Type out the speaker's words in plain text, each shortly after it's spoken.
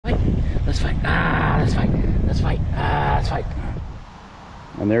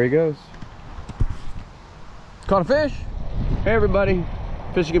And there he goes. Caught a fish. Hey everybody,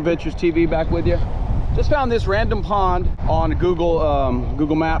 Fishing Adventures TV back with you. Just found this random pond on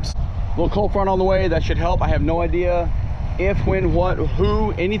Google Maps. A little cold front on the way, that should help. I have no idea if, when, what,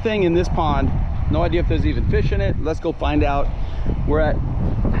 who, anything in this pond. No idea if there's even fish in it. Let's go find out. We're at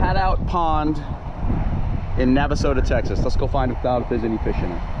Hatout Pond in Navasota, Texas. Let's go find out if there's any fish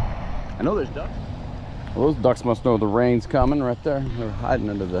in it. I know there's ducks. Well, those ducks must know the rain's coming right there. They're hiding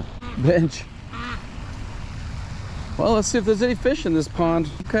under the bench. Well, let's see if there's any fish in this pond.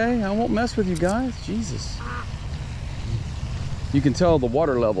 Okay, I won't mess with you guys. Jesus. You can tell the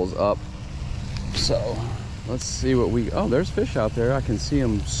water level's up. So let's see what we, oh, there's fish out there. I can see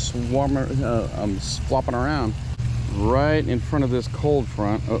them swarming, flopping around right in front of this cold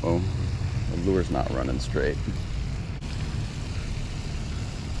front. Uh-oh, the lure's not running straight.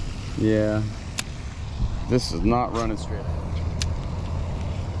 Yeah, this is not running straight.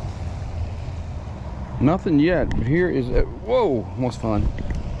 Nothing yet, but here is, whoa, almost fun.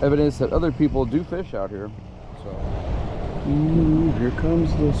 Evidence that other people do fish out here. So. Here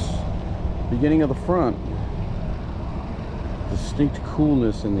comes this beginning of the front. Distinct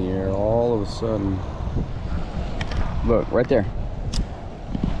coolness in the air all of a sudden. Look, right there.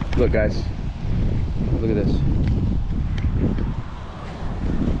 Look, guys. Look at this.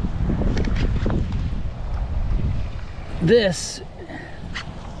 This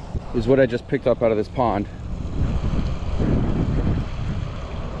is what I just picked up out of this pond.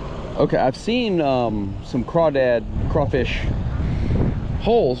 Okay, I've seen some crawfish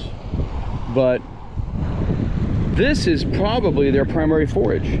holes, but this is probably their primary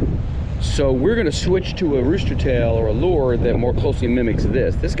forage. So we're gonna switch to a rooster tail or a lure that more closely mimics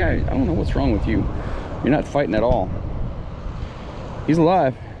this. This guy, I don't know what's wrong with you. You're not fighting at all. He's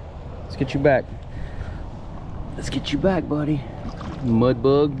alive. Let's get you back. Let's get you back, buddy. Mud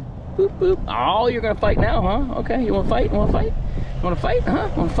bug. Boop, boop. Oh, you're gonna fight now, huh? Okay, you wanna fight? You wanna fight? You wanna fight? Huh?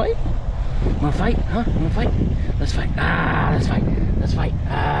 Wanna fight? Wanna fight? Huh? Wanna fight? Let's fight. Ah, let's fight. Let's fight.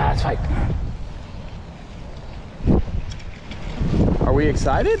 Ah, let's fight. Are we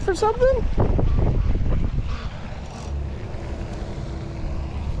excited for something?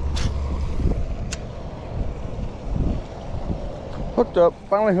 Hooked up.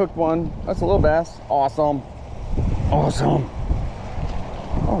 Finally hooked one. That's a little bass. Awesome. Awesome.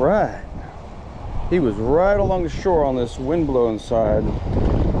 All right. He was right along the shore on this wind-blown side.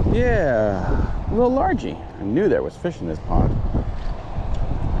 Yeah, a little largy. I knew there was fish in this pond.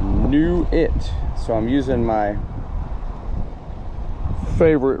 Knew it. So I'm using my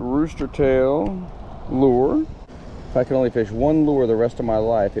favorite rooster tail lure. If I could only fish one lure the rest of my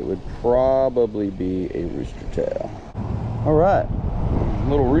life, it would probably be a rooster tail. All right,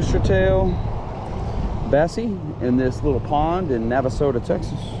 little rooster tail Bassie in this little pond in Navasota,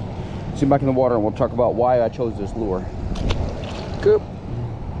 Texas. See back in the water and we'll talk about why I chose this lure. Good.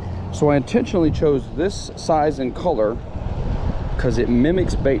 So I intentionally chose this size and color because it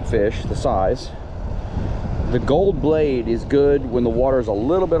mimics bait fish, the size. The gold blade is good when the water is a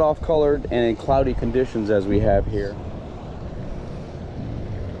little bit off colored and in cloudy conditions as we have here.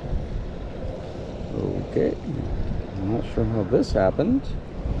 Okay, I'm not sure how this happened.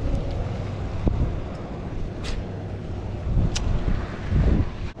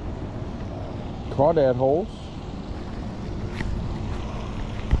 Crawdad holes.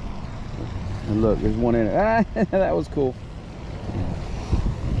 And look, there's one in it. Ah, that was cool.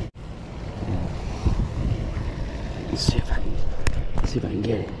 Let's see if I can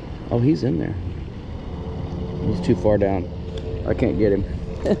get it. Oh, he's in there. He's too far down. I can't get him.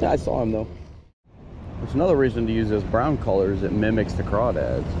 I saw him though. There's another reason to use this brown color is it mimics the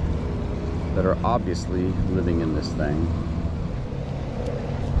crawdads that are obviously living in this thing.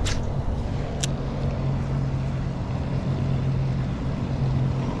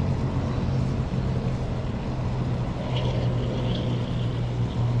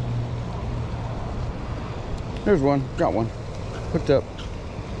 There's one, got one, hooked up.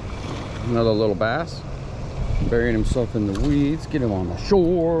 Another little bass, burying himself in the weeds. Get him on the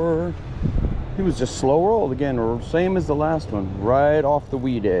shore. He was just slow rolled again, same as the last one, right off the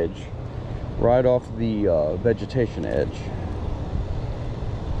weed edge, right off the vegetation edge.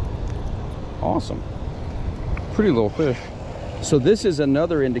 Awesome, pretty little fish. So this is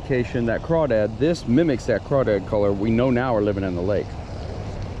another indication that crawdad, this mimics that crawdad color we know now are living in the lake,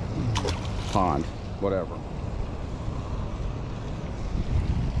 pond, whatever.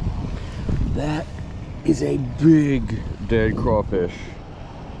 That is a big dead crawfish.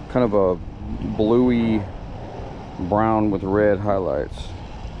 Kind of a bluey brown with red highlights.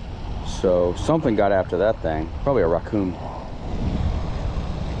 So something got after that thing. Probably a raccoon.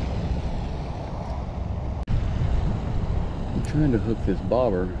 Trying to hook this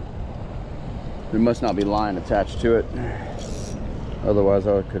bobber. There must not be line attached to it. Otherwise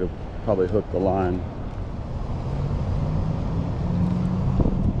I could have probably hooked the line.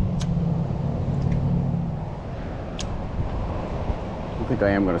 I think I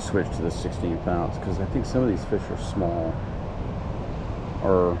am going to switch to the 16 pounds because I think some of these fish are small.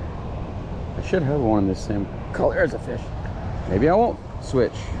 Or I should have one in this same color as a fish. Maybe I won't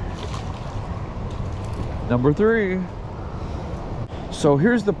switch. Number 3. So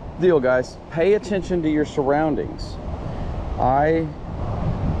here's the deal, guys. Pay attention to your surroundings. I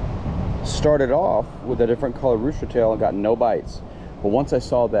started off with a different color rooster tail and got no bites. But once I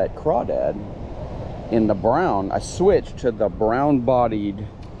saw that crawdad in the brown, I switched to the brown-bodied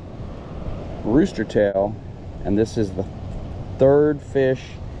rooster tail, and this is the 3rd fish,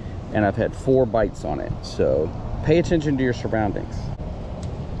 and I've had 4 bites on it. So pay attention to your surroundings.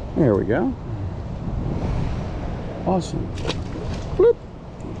 There we go. Awesome. Bloop.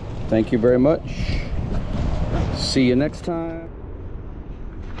 Thank you very much. See you next time.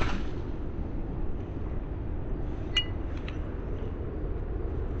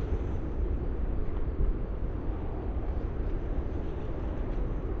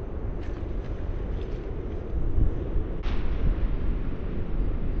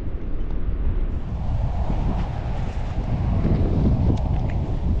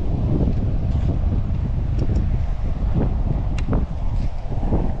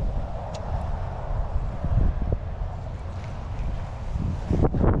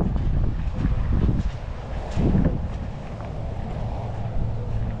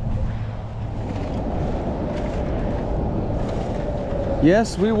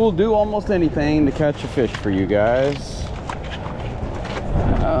 Yes, we will do almost anything to catch a fish for you guys.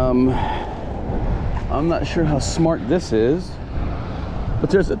 I'm not sure how smart this is,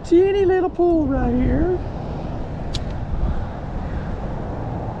 but there's a teeny little pool right here.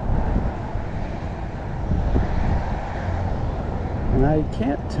 And I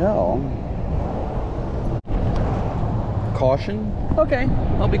can't tell. Caution? Okay,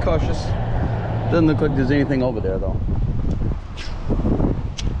 I'll be cautious. Doesn't look like there's anything over there though.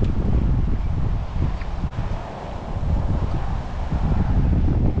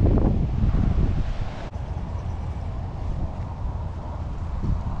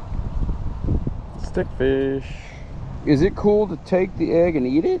 Stickfish. Is it cool to take the egg and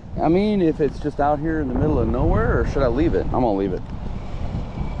eat it? I mean, if it's just out here in the middle of nowhere, or should I leave it? I'm gonna leave it.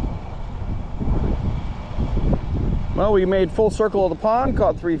 Well, we made full circle of the pond,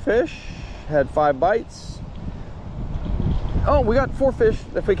 caught 3 fish, had 5 bites. Oh, we got 4 fish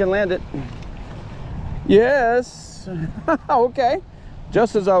if we can land it. Yes. Okay.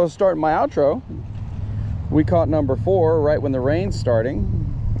 Just as I was starting my outro, we caught number 4 right when the rain's starting.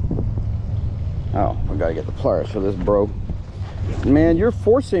 Oh, I gotta get the pliers for this, bro. Man, you're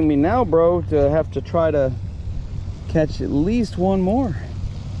forcing me now, bro, to have to try to catch at least one more.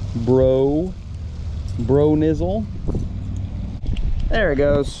 Bro nizzle. There it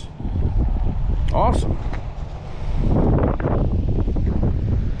goes. Awesome.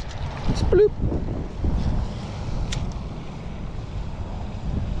 Sploop.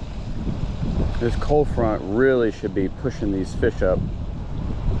 This cold front really should be pushing these fish up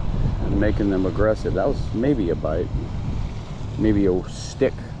and making them aggressive. That was maybe a bite, maybe a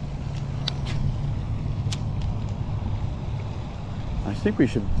stick. I think we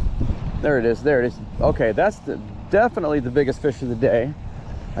should, there it is, there it is. Okay, that's definitely the biggest fish of the day.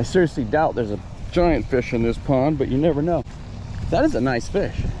 I seriously doubt there's a giant fish in this pond, but you never know. That is a nice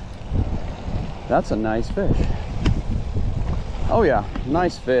fish. That's a nice fish. Oh yeah,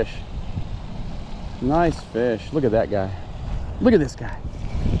 nice fish. Nice fish. Look at that guy. Look at this guy.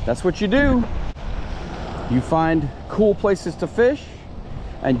 That's what you do. You find cool places to fish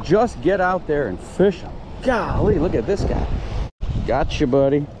and just get out there and fish them. Golly, look at this guy. Gotcha,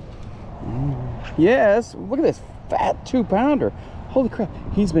 buddy. Yes, look at this fat 2-pounder. Holy crap,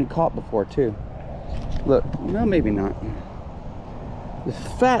 he's been caught before too. Look, no, maybe not. This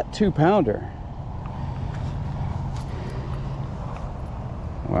fat 2-pounder.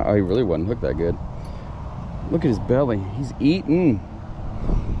 Wow, he really wasn't hooked that good. Look at his belly, he's eating.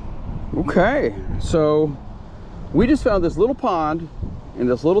 Okay, so we just found this little pond in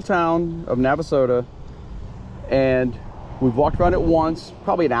this little town of Navasota, and we've walked around it once,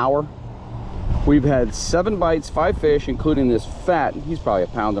 probably an hour. We've had 7 bites, 5 fish, including this fat, he's probably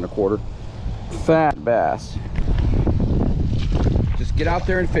 1.25 pounds, fat bass. Just get out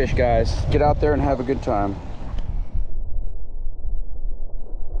there and fish, guys. Get out there and have a good time.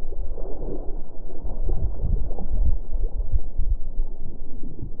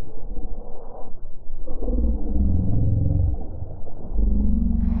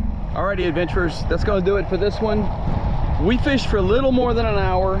 Alrighty, adventurers, that's gonna do it for this one. We fished for a little more than an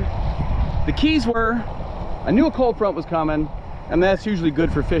hour. The keys were, I knew a cold front was coming, and that's usually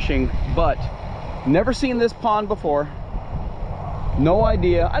good for fishing, but never seen this pond before. No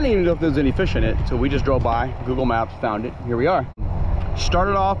idea. I didn't even know if there was any fish in it, so we just drove by, Google Maps, found it. Here we are.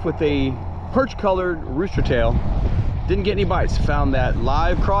 Started off with a perch-colored rooster tail. Didn't get any bites. Found that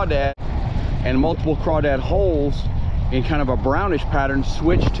live crawdad and multiple crawdad holes in kind of a brownish pattern.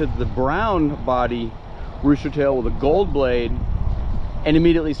 Switched to the brown body rooster tail with a gold blade and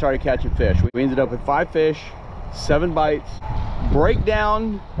immediately started catching fish. We ended up with 5 fish, 7 bites. Break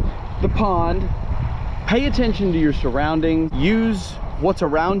down the pond. Pay attention to your surroundings. Use what's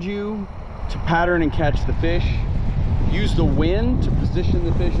around you to pattern and catch the fish. Use the wind to position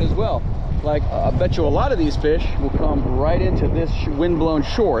the fish as well. Like, I bet you a lot of these fish will come right into this wind-blown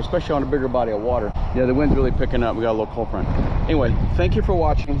shore, especially on a bigger body of water. Yeah, the wind's really picking up. We got a little cold front. Anyway, thank you for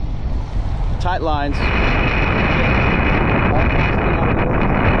watching. Tight lines.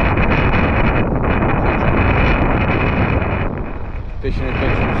 Fishing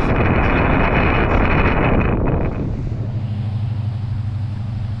Adventures.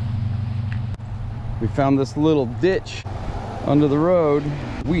 We found this little ditch under the road.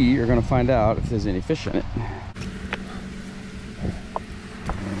 We are gonna find out if there's any fish in it.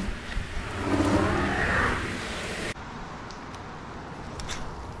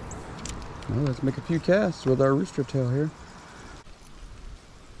 Well, let's make a few casts with our rooster tail here.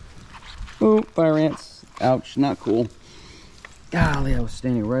 Oh, fire ants. Ouch, not cool. Golly, I was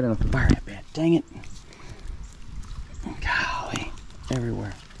standing right on a fire ant bed. Dang it. Golly,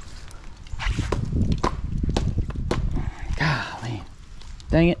 everywhere. Golly.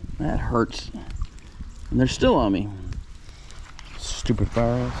 Dang it, that hurts. And they're still on me. Stupid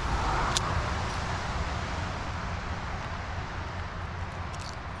fire ants.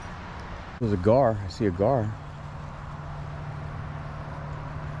 There's a gar. I see a gar.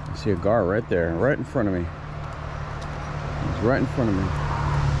 I see a gar right there, right in front of me. He's right in front of me.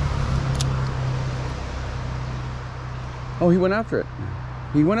 Oh, he went after it.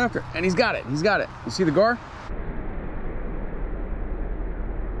 He went after it, and he's got it. He's got it. You see the gar?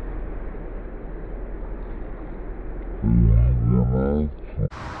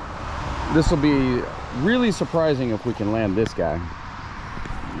 This will be really surprising if we can land this guy.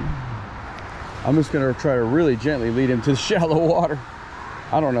 I'm just gonna try to really gently lead him to the shallow water.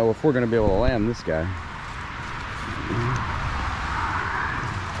 I don't know if we're gonna be able to land this guy.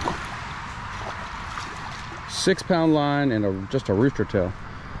 Six-pound line and just a rooster tail.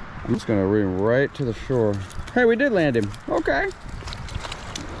 I'm just gonna rear him right to the shore. Hey, we did land him. Okay.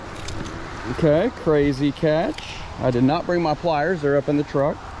 Okay, crazy catch. I did not bring my pliers. They're up in the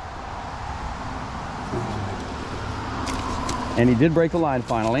truck. And he did break the line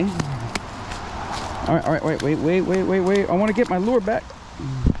finally. All right, wait. I want to get my lure back.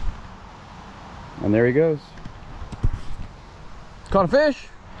 And there he goes. Caught a fish.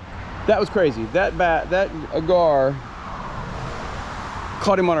 That was crazy. That gar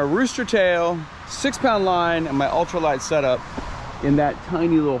caught him on a rooster tail, 6-pound line, and my ultralight setup in that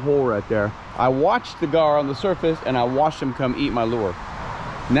tiny little hole right there. I watched the gar on the surface and I watched him come eat my lure.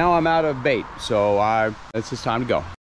 Now I'm out of bait, so it's just time to go.